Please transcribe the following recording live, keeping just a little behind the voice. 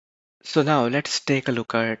So now let's take a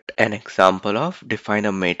look at an example of define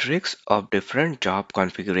a matrix of different job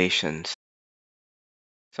configurations.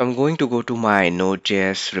 So I'm going to go to my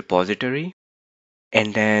Node.js repository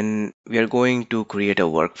and then we are going to create a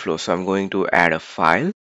workflow. So I'm going to add a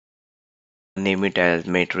file, name it as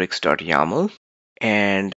matrix.yaml,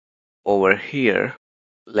 and over here,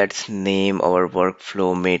 let's name our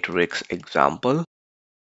workflow matrix example,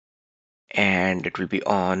 and it will be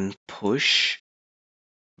on push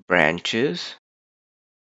branches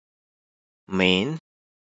main.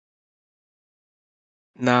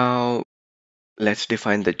 Now let's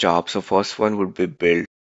define the job. So first one would be build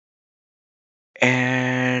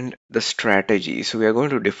and the strategy. So we are going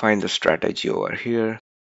to define the strategy over here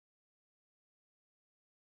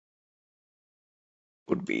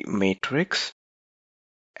would be matrix,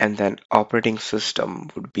 and then operating system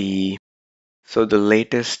would be, so the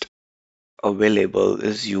latest available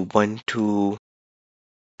is Ubuntu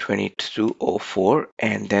 2204,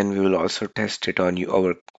 and then we will also test it on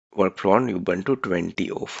our workflow on Ubuntu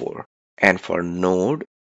 2004. And for Node,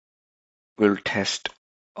 we'll test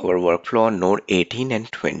our workflow on Node 18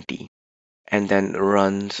 and 20, and then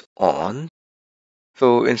runs on.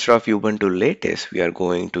 So instead of Ubuntu latest, we are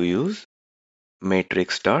going to use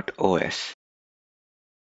matrix.os,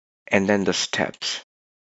 and then the steps.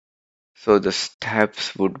 So the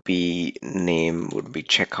steps would be name would be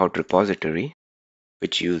checkout repository,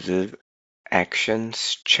 which uses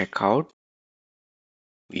actions checkout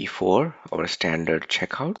v4, our standard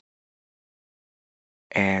checkout.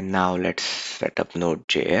 And now let's set up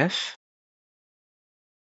Node.js,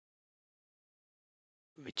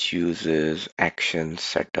 which uses action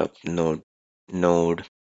setup node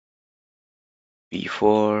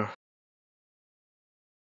v4.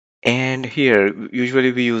 And here,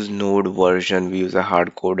 usually we use node version, we use a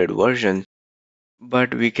hard-coded version,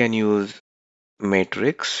 but we can use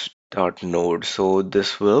matrix.node. So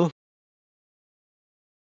this will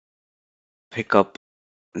pick up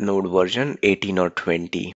node version 18 or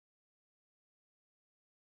 20.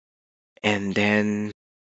 And then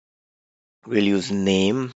we'll use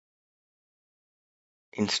name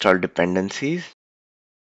install dependencies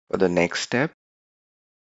for the next step,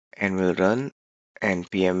 and we'll run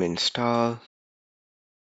npm install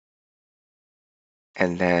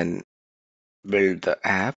and then build the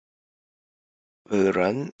app. We'll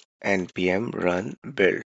run npm run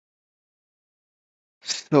build.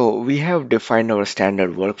 So we have defined our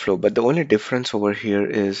standard workflow, but the only difference over here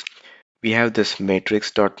is we have this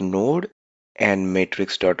matrix.node and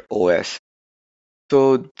matrix.os.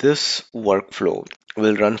 So this workflow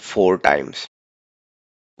will run 4 times.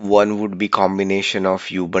 One would be combination of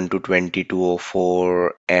Ubuntu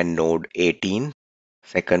 2204 and Node 18.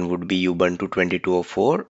 Second would be Ubuntu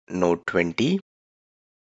 2204, Node 20.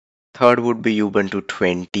 Third would be Ubuntu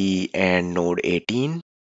 20 and Node 18.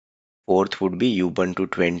 Fourth would be Ubuntu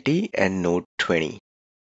 20 and Node 20.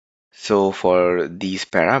 So for these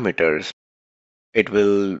parameters, it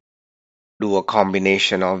will do a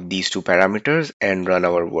combination of these two parameters and run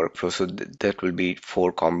our workflow. So that will be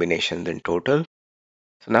 4 combinations in total.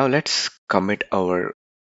 So now let's commit our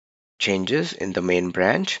changes in the main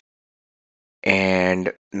branch.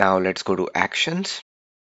 And now let's go to actions.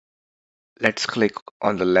 Let's click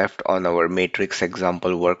on the left on our matrix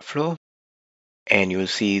example workflow, and you'll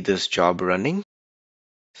see this job running.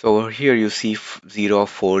 So over here you see 0 of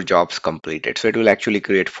 4 jobs completed. So it will actually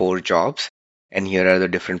create 4 jobs. And here are the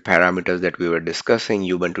different parameters that we were discussing: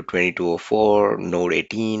 Ubuntu 2204, Node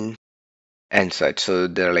 18, and such. So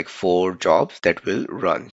there are like 4 jobs that will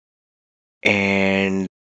run. And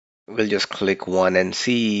we'll just click one and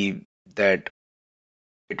see that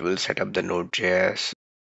it will set up the Node.js,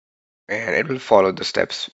 and it will follow the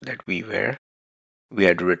steps that we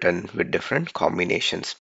had written with different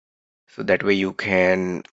combinations. So that way you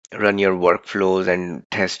can run your workflows and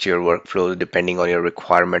test your workflows depending on your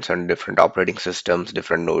requirements on different operating systems,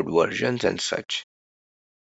 different node versions and such.